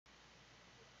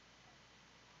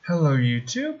Hello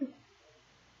YouTube!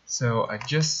 So I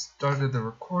just started the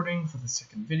recording for the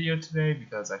second video today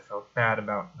because I felt bad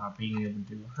about not being able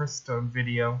to do a Hearthstone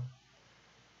video.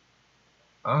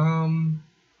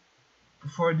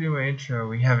 Before I do my intro,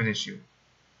 we have an issue.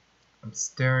 I'm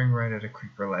staring right at a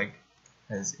creeper leg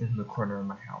that is in the corner of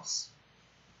my house.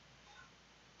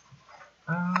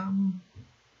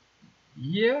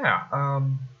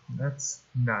 That's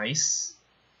nice.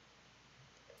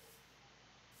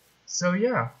 So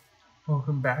yeah,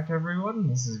 welcome back everyone.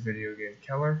 This is Video Game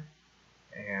Keller,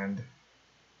 and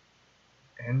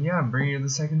yeah, I'm bringing you the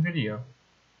second video.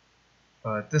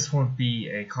 But this won't be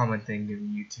a common thing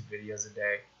giving you 2 videos a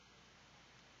day.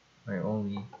 I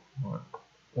only want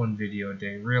 1 video a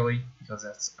day really, because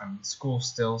I'm in school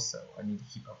still, so I need to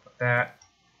keep up with that.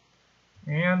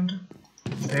 And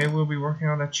today we'll be working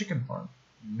on that chicken farm.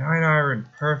 9 iron,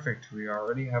 perfect. We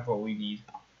already have what we need.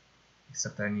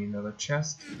 Except I need another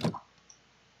chest.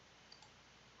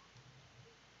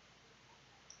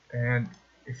 And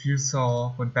if you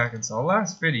went back and saw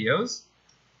last videos,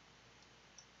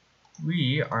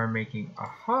 we are making a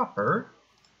hopper.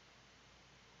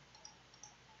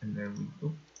 And then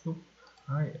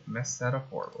I messed that up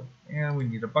horribly. And we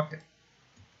need a bucket.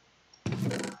 I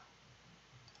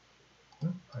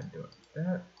do it like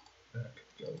that. That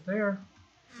could go there.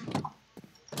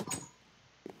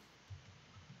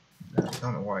 I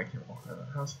don't know why I can't walk out of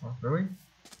the house properly.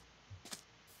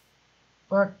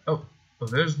 But, oh,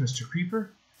 there's Mr.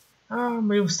 Creeper.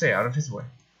 We'll stay out of his way.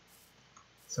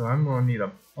 So I'm going to need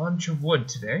a bunch of wood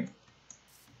today,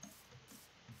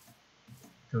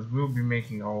 because we'll be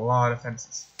making a lot of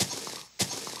fences.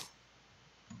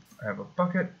 I have a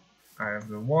bucket. I have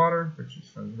the water, which is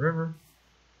from the river.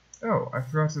 Oh, I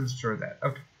forgot to destroy that.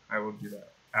 Okay, I will do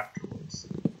that afterwards.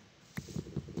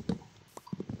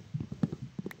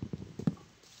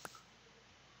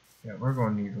 Yeah, we're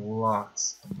going to need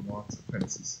lots and lots of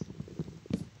fences.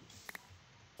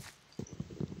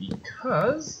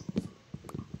 Because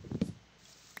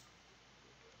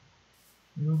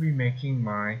we'll be making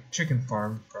my chicken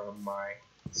farm from my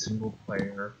single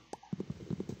player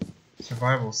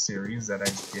survival series that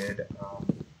I did.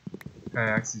 I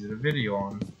actually did a video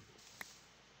on.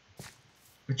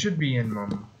 It should be in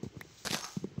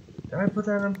did I put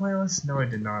that in playlist? No, I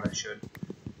did not. I should.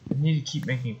 I need to keep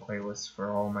making playlists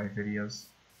for all my videos,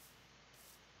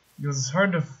 because it's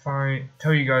hard to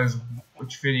tell you guys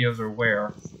which videos are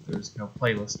where. There's no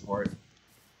playlist for it.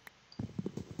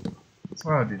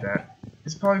 So I'll do that.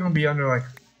 It's probably gonna be under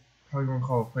probably gonna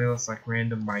call a playlist like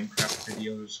random Minecraft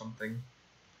videos or something.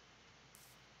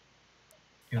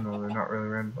 Even though they're not really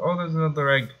random. Oh, there's another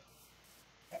egg.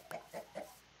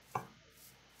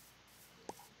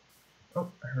 Oh,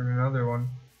 I heard another one.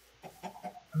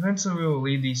 Eventually we will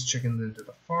lead these chickens into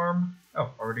the farm.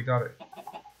 Oh, already got it.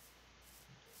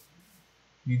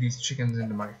 Lead these chickens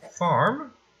into my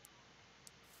farm.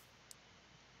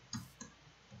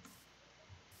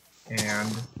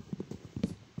 And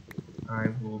I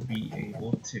will be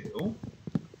able to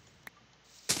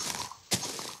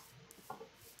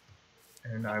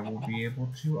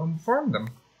farm them.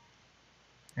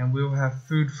 And we'll have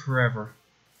food forever.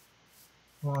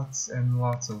 Lots and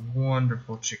lots of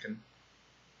wonderful chicken.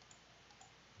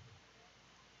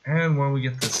 And when we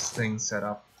get this thing set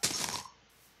up,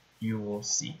 you will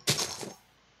see.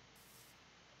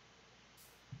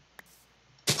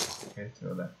 Okay,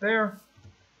 throw that there.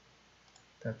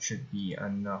 That should be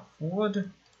enough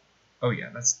wood. Oh yeah,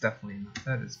 that's definitely enough.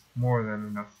 That is more than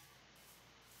enough.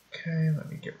 Okay, let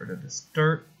me get rid of this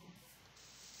dirt.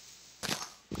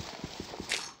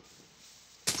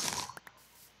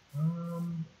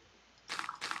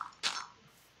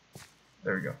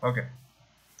 There we go. Okay.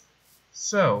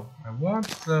 So, I want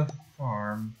the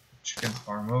chicken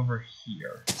farm over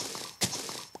here.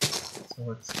 So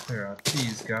let's clear out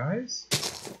these guys.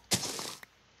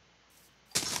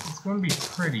 It's going to be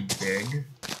pretty big.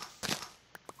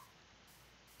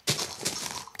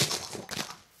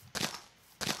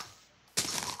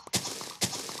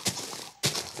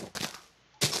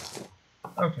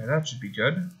 Okay, that should be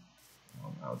good.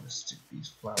 I'll just stick these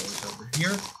flowers over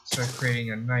here. Start creating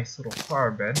a nice little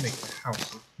flower bed. Make the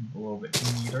house look a little bit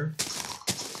neater.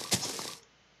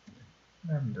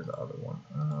 What happened to the other one?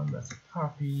 That's a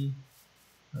poppy.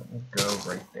 That will go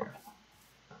right there.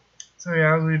 So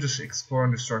yeah, as we just explore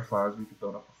and destroy flowers, we can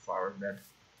build up a flower bed.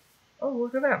 Oh,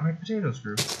 look at that! My potatoes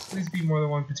grew. Please be more than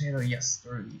 1 potato. Yes,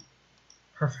 3.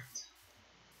 Perfect.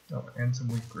 Oh, and some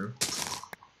wheat grew.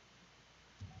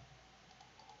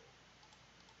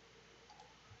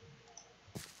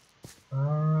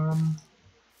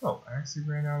 Oh, I actually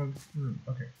ran out of room.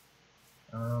 Okay.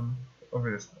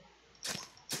 Over this way.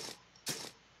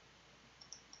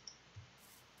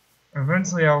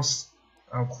 Eventually I'll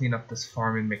clean up this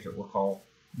farm and make it look all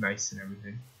nice and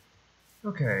everything.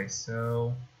 Okay,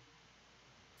 so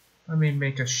let me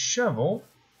make a shovel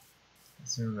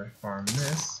as soon as I farm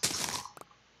this.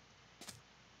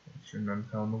 Make sure none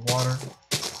fell in the water.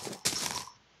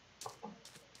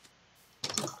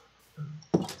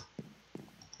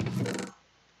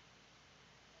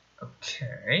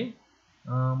 Okay.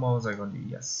 What was I going to do?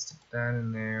 Yes, stick that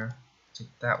in there.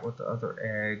 Take that with the other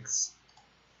eggs.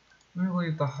 We'll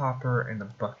leave the hopper and the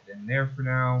bucket in there for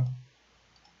now.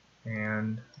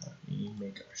 And let me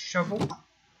make a shovel.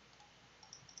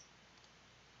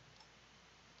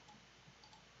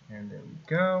 And there we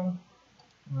go.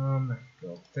 I can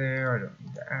go up there. I don't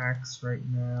need the axe right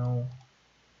now.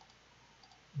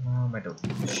 I don't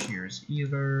need the shears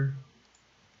either.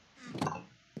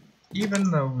 Even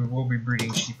though we will be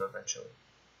breeding sheep eventually.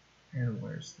 And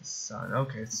where's the sun?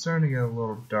 Okay, it's starting to get a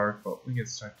little dark, but we can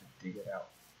start to dig it out.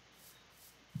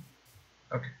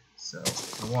 Okay, so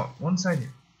I want one side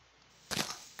here.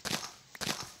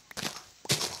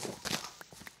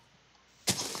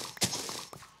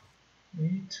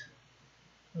 Wait.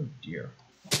 Oh dear.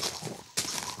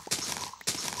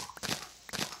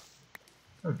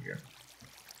 Oh dear.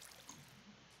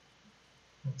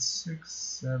 That's 6,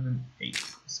 7, 8.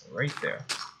 So right there.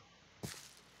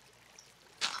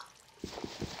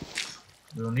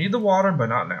 We'll need the water, but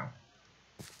not now.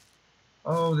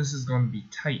 Oh, this is going to be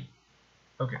tight.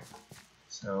 Okay.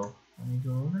 So let me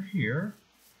go over here.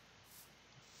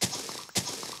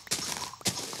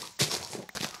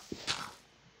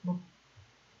 Oh.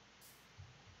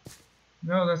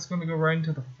 No, that's going to go right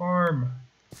into the farm.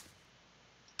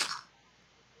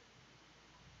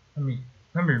 Let me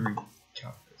recount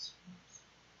this.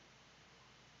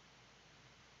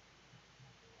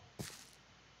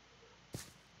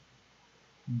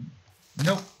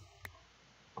 Nope.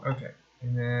 Okay,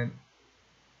 and then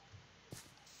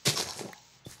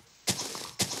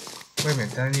wait a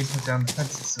minute. Then I need to put down the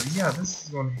fences. So yeah, this is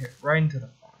going to hit right into the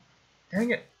farm.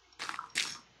 Dang it!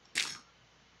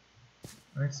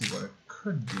 Actually, what I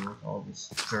could do with all this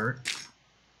dirt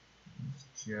is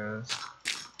just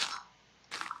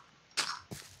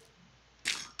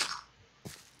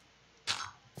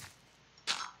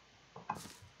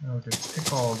I'll just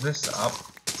pick all of this up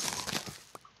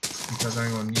because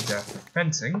I'm going to need that for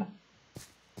fencing.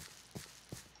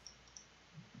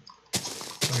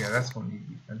 Oh yeah, that's going to need to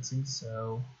be fencing.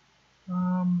 So,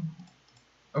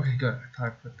 okay, good. I thought I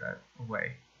put that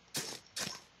away.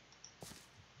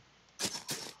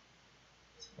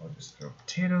 So I'll just throw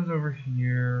potatoes over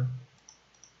here.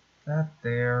 That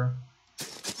there.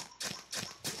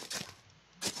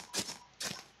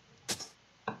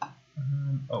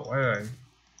 Oh, why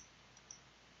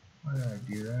did I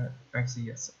do that? Actually,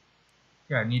 yes.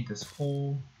 Yeah, I need this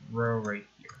whole row right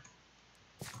here.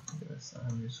 This,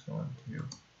 I'm just going to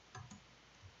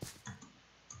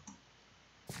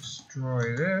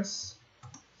destroy this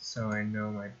so I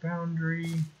know my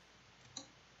boundary.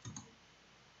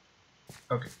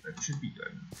 Okay, that should be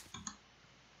good.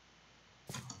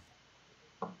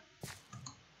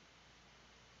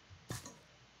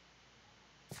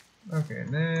 Okay,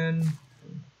 and then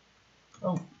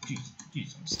oh,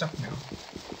 jeez, I'm stuck now.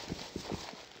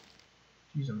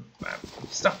 Jeez, I'm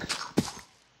stuck.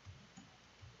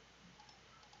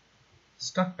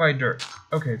 Stuck by dirt.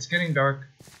 Okay, it's getting dark.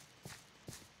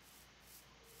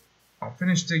 I'll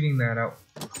finish digging that out.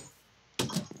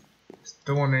 Just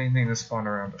don't want anything to spawn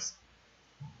around us.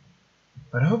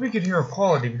 But I hope you could hear a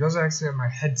quality because I actually have my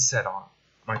headset on.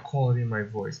 My quality of my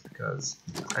voice because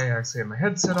I actually have my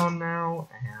headset on now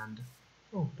and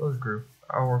oh, those grew.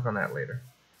 I'll work on that later.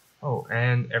 Oh,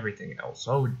 and everything else.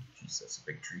 Oh, jeez, that's a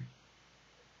big tree.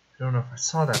 I don't know if I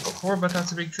saw that before, but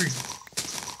that's a big tree.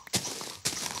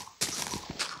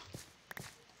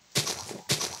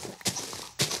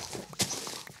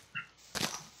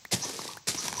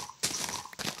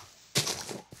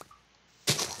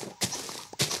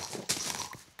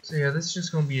 So yeah, this is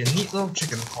just going to be a neat little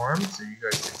chicken farm, so you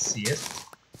guys can see it.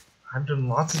 I've done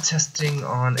lots of testing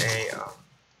on a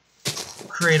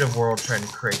creative world trying to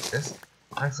create this.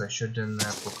 Actually, I should have done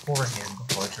that beforehand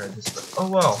before I tried this, but oh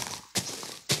well.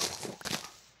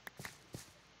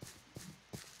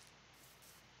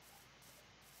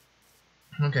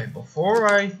 Okay, before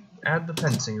I add the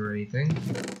fencing or anything,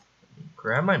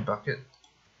 grab my bucket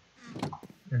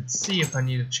and see if I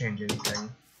need to change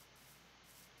anything.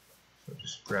 So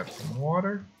just grab some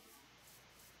water,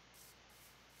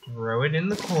 throw it in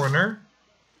the corner.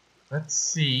 Let's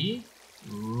see.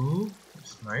 Ooh,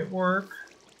 this might work.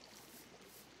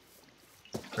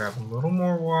 Grab a little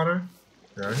more water,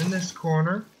 throw it in this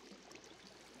corner.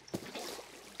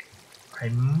 I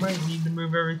might need to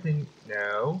move everything.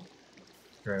 No.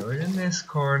 Throw it in this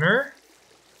corner.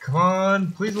 Come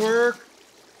on, please work.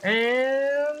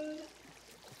 And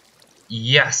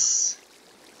yes.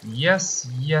 Yes,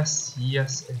 yes,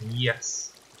 yes, and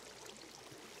yes.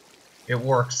 It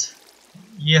works.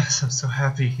 Yes, I'm so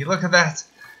happy. Look at that.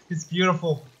 It's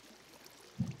beautiful.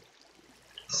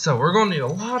 So we're going to need a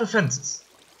lot of fences.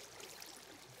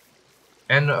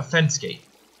 And a fence gate.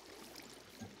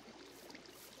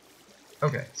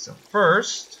 Okay, so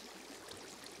first,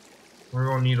 we're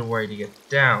going to need a way to get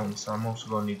down, so I'm also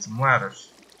going to need some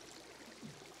ladders.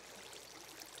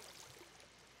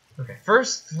 Okay,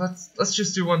 first, let's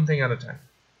just do one thing at a time.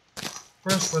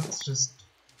 First, let's just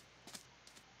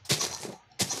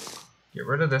get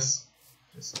rid of this.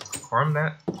 Just farm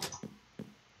that.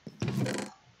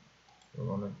 We're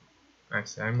gonna,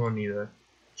 actually, I'm going to need a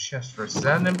chest first. Is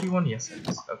that an empty one? Yes, it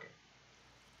is. Okay.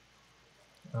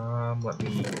 Let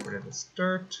me get rid of this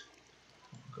dirt.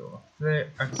 Go up there.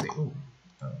 Actually, ooh.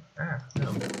 No.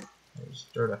 There's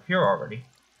dirt up here already.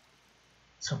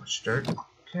 So much dirt.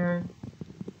 Okay.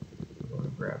 I'm going to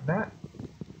grab that.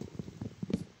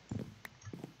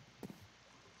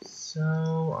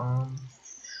 So,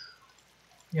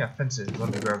 yeah, fences.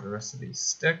 Let me grab the rest of these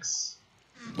sticks.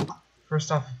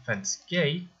 First off, a fence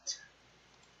gate.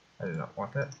 I did not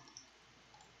want that.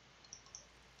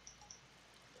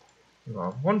 We'll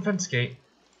have one fence gate.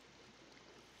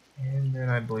 And then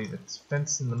I believe it's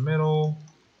fence in the middle.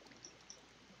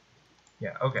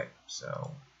 Yeah, okay,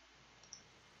 so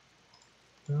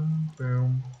boom,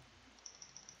 boom.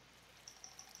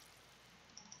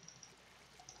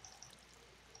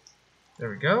 There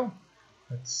we go.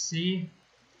 Let's see.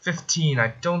 15.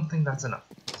 I don't think that's enough.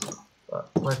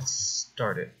 But let's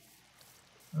start it.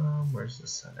 Where's the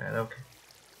sun at? Okay.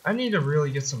 I need to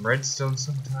really get some redstone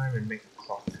sometime and make a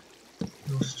clock.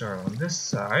 We'll start on this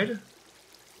side.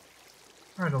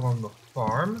 Right along the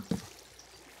farm.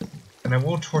 And I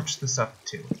will torch this up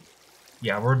too.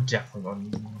 Yeah, we're definitely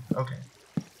going to need more. Okay.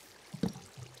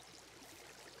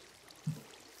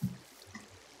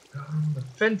 The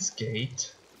fence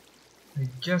gate, I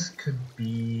guess, could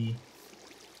be...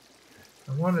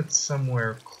 I want it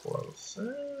somewhere close.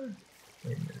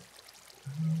 Wait a minute.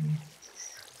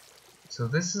 So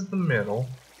this is the middle.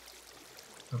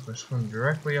 So if I swim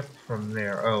directly up from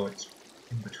there... Oh, it's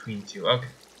in between two. Okay.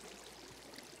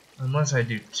 Unless I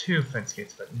do two fence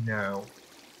gates, but no.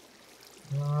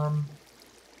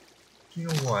 You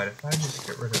know what? If I just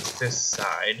get rid of this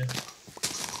side,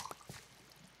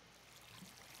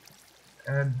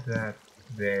 add that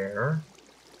there,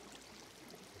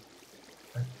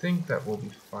 I think that will be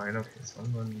fine. Okay, so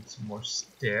I'm going to need some more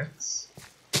sticks.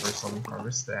 First, let me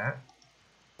harvest that.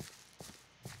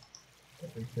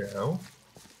 There we go.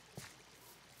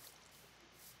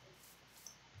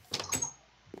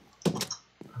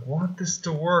 I want this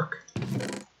to work.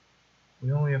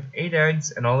 We only have 8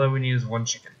 eggs, and all that we need is 1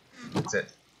 chicken. That's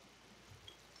it.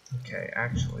 Okay,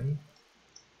 actually,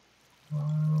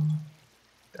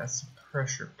 that's a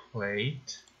pressure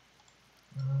plate.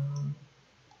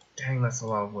 Dang, that's a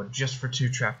lot of wood just for 2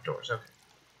 trapdoors. Okay,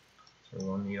 so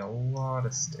we'll need a lot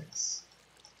of sticks.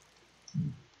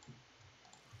 I'm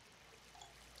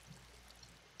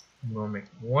going to make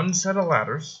 1 set of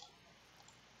ladders,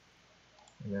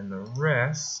 and then the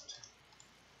rest.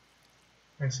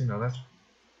 Actually, no, that's.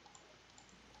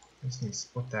 I just need to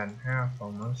split that in half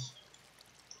almost.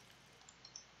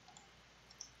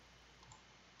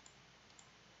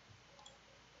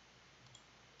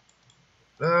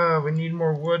 We need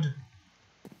more wood.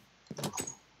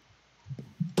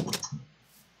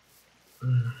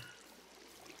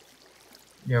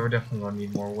 Yeah, we're definitely gonna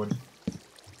need more wood.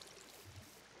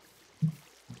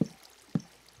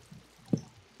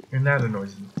 And that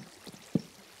annoys me.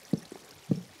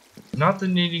 Not the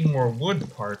needing more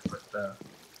wood part, but the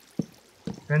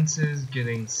fences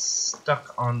getting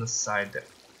stuck on the side there.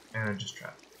 And I just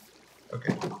trapped.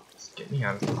 Okay, just get me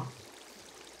out of here.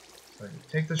 So I can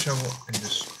take the shovel and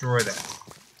destroy that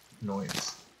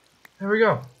noise. There we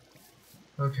go.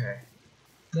 Okay.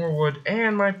 More wood,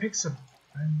 and my picks up.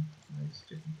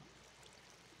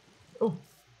 Oh,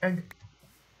 egg.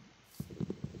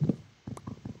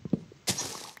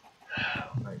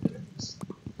 Oh my goodness.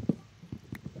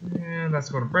 And that's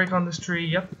going to break on this tree.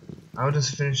 Yep. I'll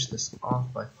just finish this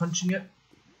off by punching it.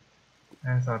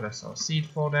 I thought I saw a seed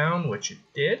fall down, which it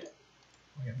did.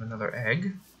 We have another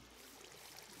egg.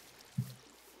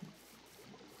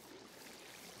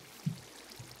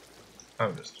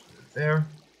 I'll just put it there.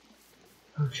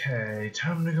 Okay,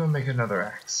 time to go make another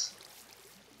axe.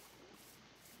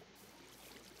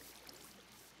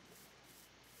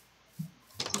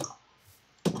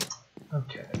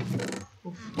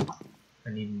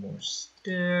 I need more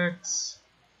sticks.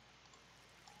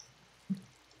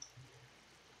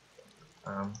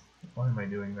 Why am I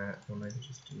doing that? Why don't I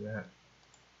just do that?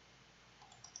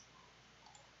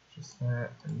 Just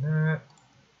that and that.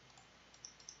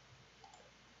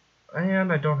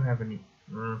 And I don't have any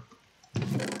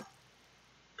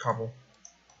cobble.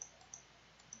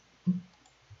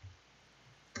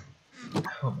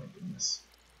 Oh my goodness.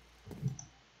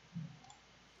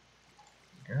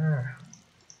 Ah.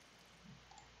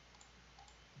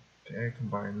 Okay,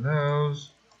 combine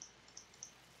those.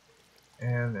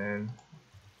 And then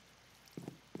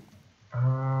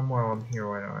while I'm here,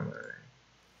 why don't I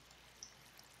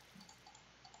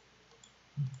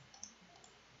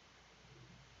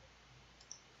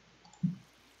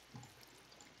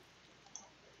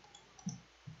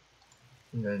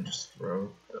and then just throw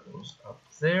those up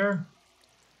there.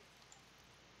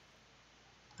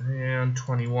 And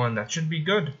 21, that should be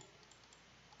good.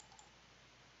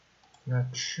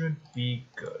 That should be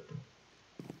good.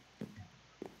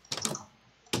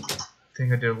 I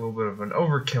think I did a little bit of an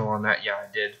overkill on that. Yeah, I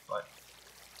did, but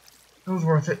it was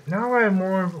worth it. Now I have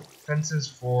more fences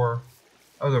for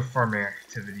other farming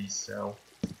activities, so.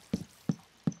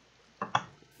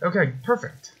 Okay,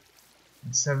 perfect.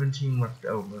 And 17 left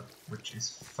over, which is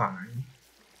fine.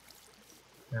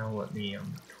 Now let me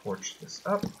torch this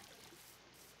up.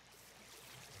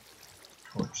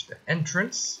 Torch the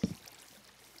entrance.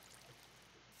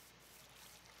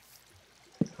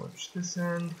 Torch this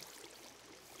end.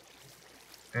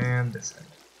 And this end.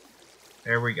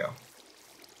 There we go.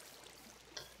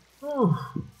 Whew.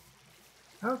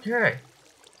 Okay.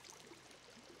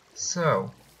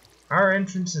 So, our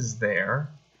entrance is there.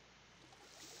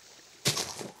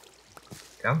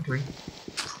 Down 3.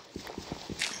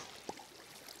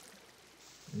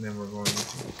 And then we're going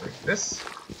to break this.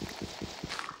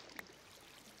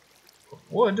 Put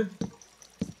wood.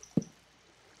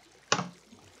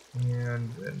 And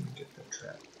then get the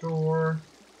trap door.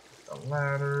 The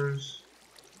ladders.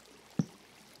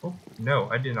 Oh, no,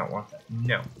 I did not want that.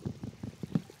 No.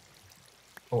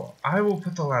 Oh, I will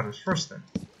put the ladders first then.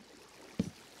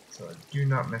 So I do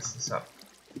not mess this up.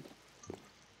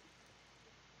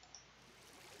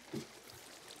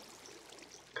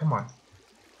 Come on.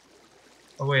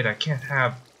 Oh wait, I can't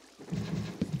have...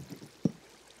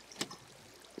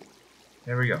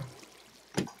 There we go.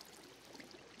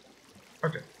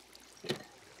 Okay.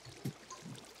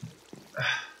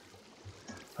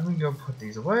 Let me go put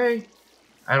these away.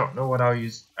 I don't know what I'll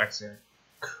use. Actually, I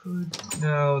could...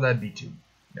 No, that'd be too...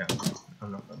 No,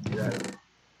 I'm not gonna do that.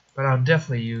 But I'll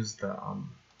definitely use the, I'll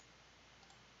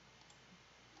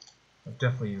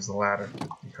definitely use the ladder,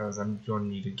 because I'm going to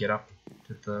need to get up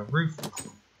to the roof,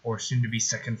 or soon to be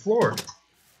second floor.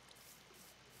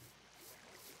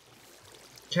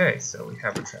 Okay, so we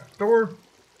have a trap door.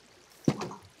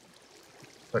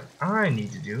 What I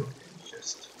need to do is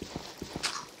just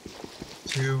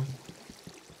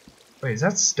wait, is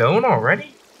that stone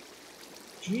already?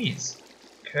 Jeez.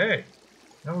 Okay.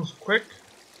 That was quick.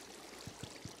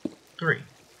 3.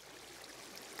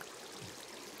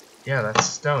 Yeah, that's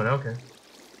stone, okay.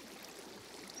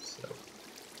 So.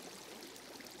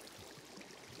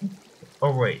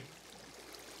 Oh wait.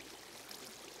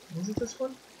 Was it this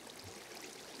one?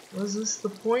 Was this the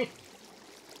point?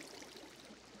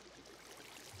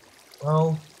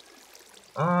 Well,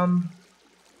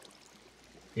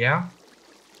 yeah.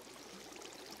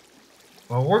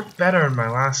 Well, it worked better in my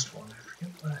last one. I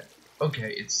forget what.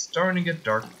 Okay, it's starting to get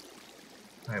dark.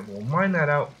 I will mine that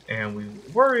out, and we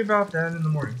will worry about that in the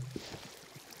morning.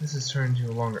 This has turned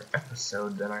into a longer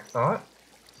episode than I thought.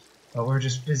 But we're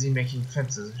just busy making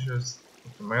fences. I should have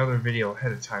looked at my other video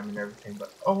ahead of time and everything,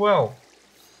 but oh well.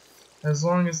 As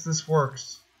long as this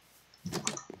works.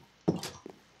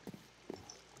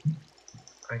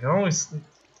 I can always sleep.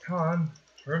 Come on,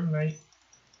 turn night.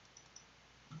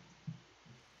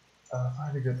 If I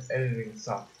had a good editing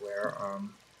software,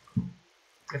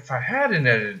 if I had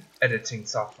an editing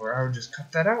software, I would just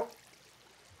cut that out.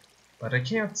 But I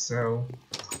can't, so...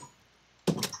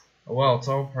 Oh well, it's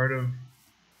all part of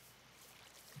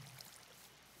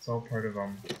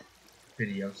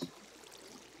videos.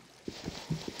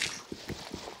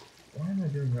 Why am I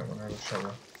doing that when I have a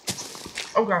shovel?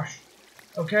 Oh gosh!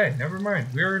 Okay, never mind.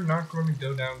 We're not going to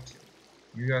go down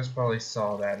 2. You guys probably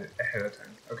saw that ahead of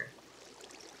time. Okay.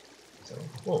 So,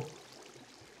 whoa.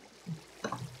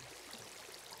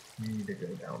 We need to go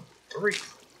down 3.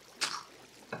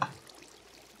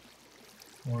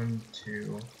 1,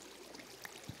 2.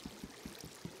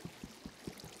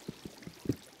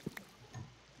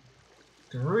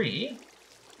 3.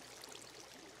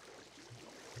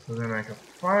 So then I can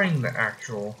find the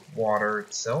actual water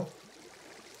itself.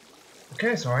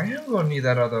 Okay, so I am going to need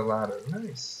that other ladder.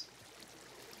 Nice.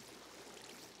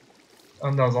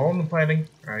 That was all in the planning.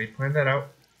 I planned that out.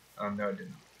 No, I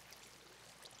didn't.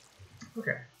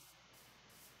 Okay.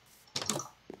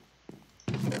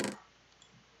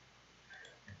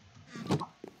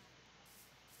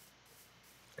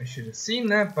 I should have seen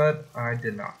that, but I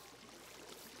did not.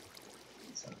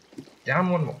 So, down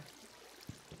one more.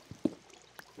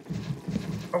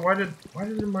 Oh, why did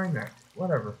it mind that?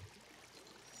 Whatever.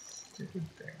 Stupid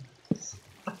thing.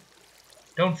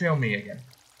 Don't fail me again.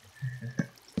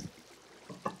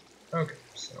 Okay,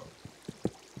 so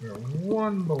we're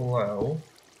one below.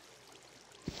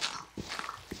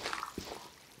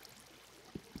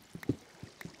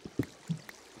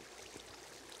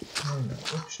 Oh no,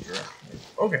 which direction?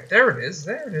 Okay, there it is.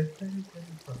 There it is.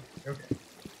 Okay.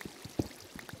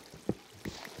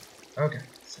 Okay,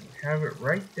 so we have it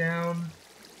right down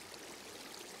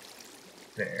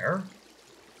there.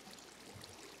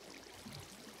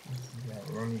 Yeah,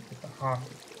 we're gonna put the hopper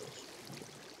first.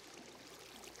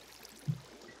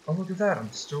 Oh, look at that. I'm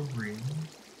still green.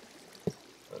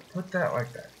 But put that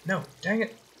like that. No, dang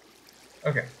it.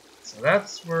 Okay, so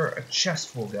that's where a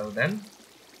chest will go then.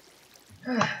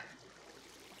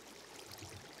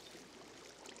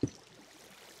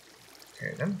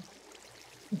 Okay then.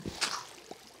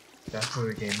 If that's where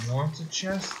the game wants a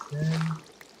chest, then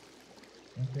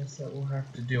I guess that we'll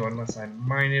have to do. Unless I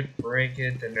mine it, break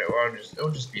it, then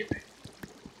it'll just be a pain.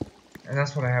 And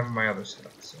that's what I have in my other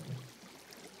setup. So.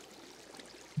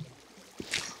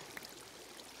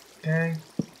 Okay.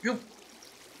 Yoop.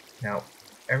 Now,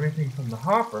 everything from the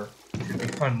hopper should be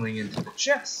funneling into the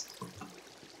chest.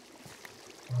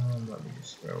 Let me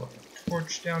just throw a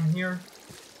torch down here.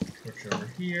 Torch over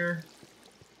here.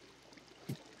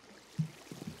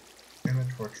 And a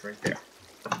torch right there.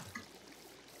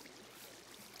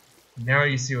 Now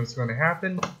you see what's going to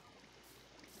happen.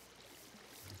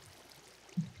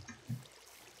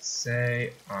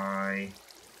 Say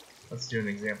let's do an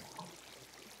example.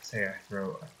 Say I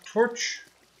throw a torch.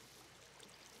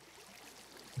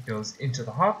 It goes into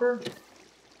the hopper.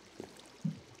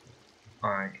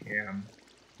 I am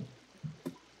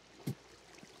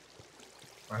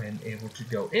able to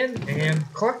go in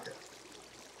and collect it.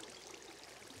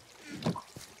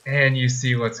 And you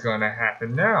see what's going to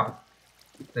happen now.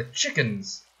 The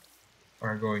chickens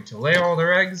are going to lay all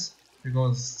their eggs. They're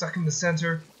going to stuck in the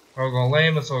center. We're going to lay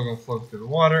them. It's all going to float through the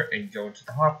water and go into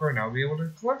the hopper, and I'll be able to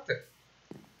collect it.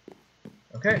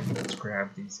 Okay, let's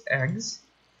grab these eggs.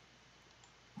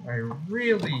 I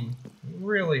really,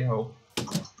 really hope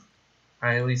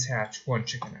I at least hatch one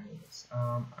chicken out of this.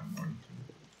 I'm going to...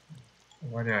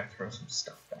 Why did I throw some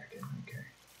stuff back in? Okay.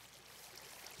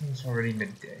 It's already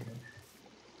midday.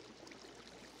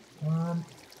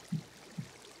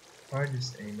 If I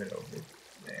just aim it over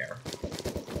there.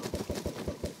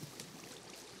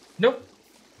 Nope.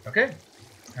 Okay.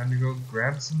 Time to go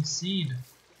grab some seed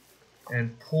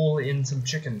and pull in some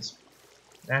chickens.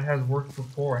 That has worked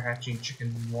before, hatching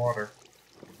chickens in water.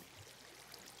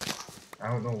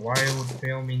 I don't know why it would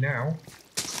fail me now.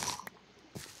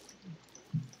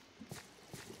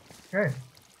 Okay.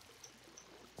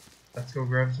 Let's go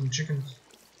grab some chickens.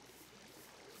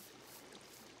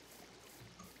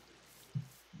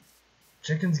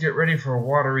 Chickens, get ready for a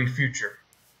watery future.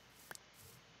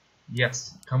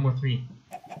 Yes, come with me.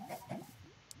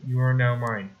 You are now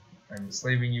mine. I'm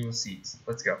enslaving you with seeds.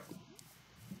 Let's go.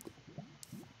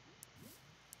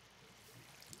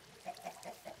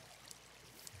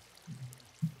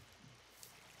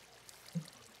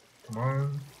 Come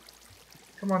on.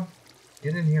 Come on.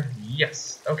 Get in here.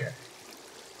 Yes. Okay.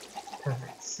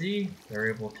 Perfect. See? They're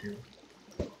able to...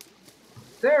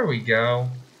 There we go.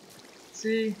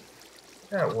 See?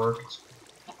 That worked.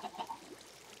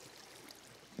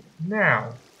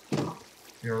 Now,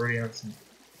 we already have some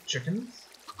chickens.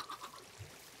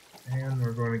 And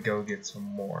we're going to go get some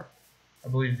more. I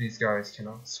believe these guys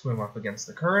cannot swim up against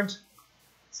the current,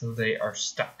 so they are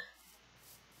stuck.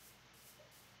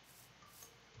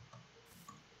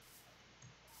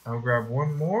 I'll grab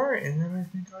one more, and then I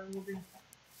think I will be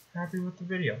happy with the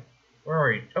video. Where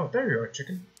are you? Oh, there you are,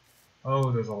 chicken.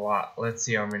 Oh, there's a lot. Let's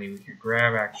see how many we could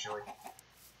grab, actually.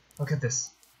 Look at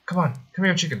this. Come on. Come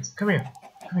here, chickens. Come here.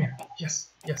 Come here. Yes.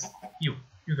 Yes. You.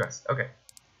 You guys. Okay.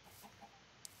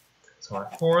 So I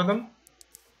have 4 of them.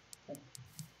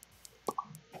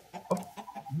 Oh,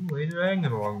 you laid an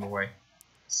egg along the way.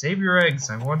 Save your eggs.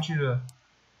 I want you to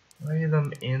lay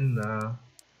them in the...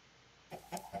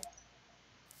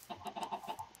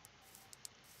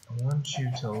 I want you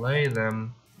to lay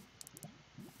them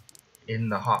in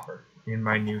the hopper. in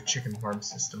my new chicken farm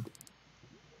system.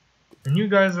 And you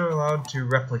guys are allowed to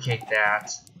replicate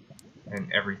that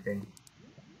and everything.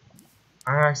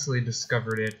 I actually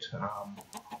discovered it.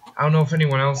 I don't know if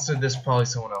anyone else did this, probably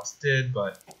someone else did,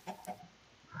 but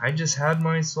I just had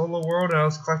my solo world and I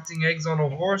was collecting eggs on a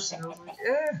horse and I was like,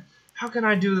 how can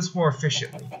I do this more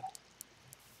efficiently?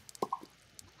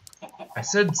 I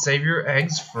said save your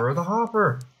eggs for the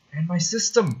hopper and my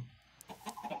system.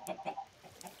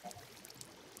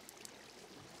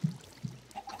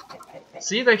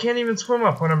 See, they can't even swim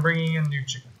up when I'm bringing in new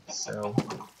chickens, so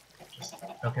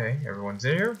okay, everyone's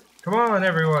in here. Come on,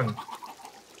 everyone,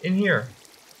 in here.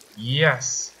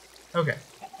 Yes. Okay.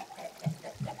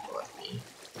 Let me.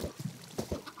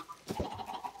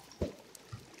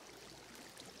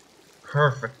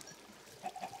 Perfect.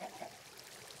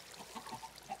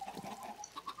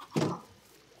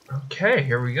 Okay,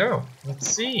 here we go. Let's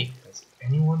see. Has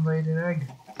anyone laid an egg?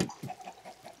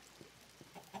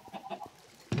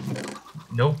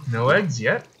 Nope, no eggs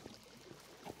yet.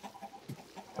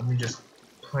 Let me just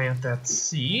plant that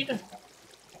seed.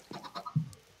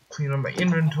 Clean up my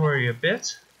inventory a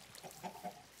bit.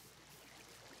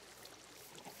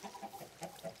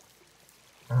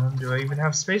 Do I even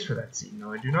have space for that seed?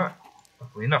 No, I do not.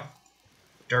 Luckily enough.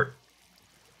 Dirt.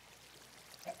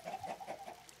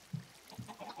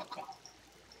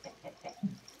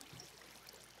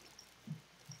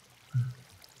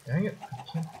 Dang it, I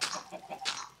can't.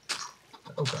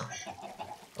 Oh gosh.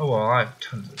 Oh well, I have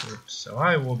tons of dirt, so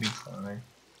I will be fine.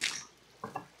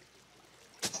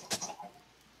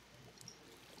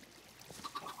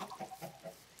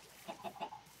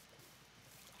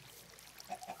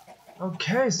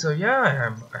 Okay, so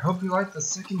yeah, I hope you liked the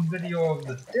second video of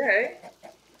the day.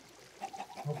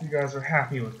 Hope you guys are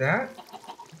happy with that.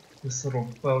 This little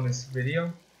bonus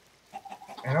video.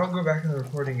 And I'll go back in the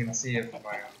recording and see if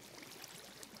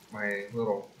my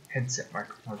little headset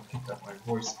microphone picked up my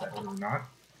voice better or not.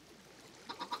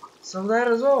 So that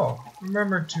is all.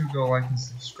 Remember to go like and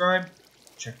subscribe.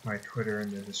 Check my Twitter in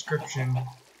the description.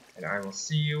 And I will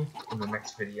see you in the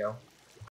next video.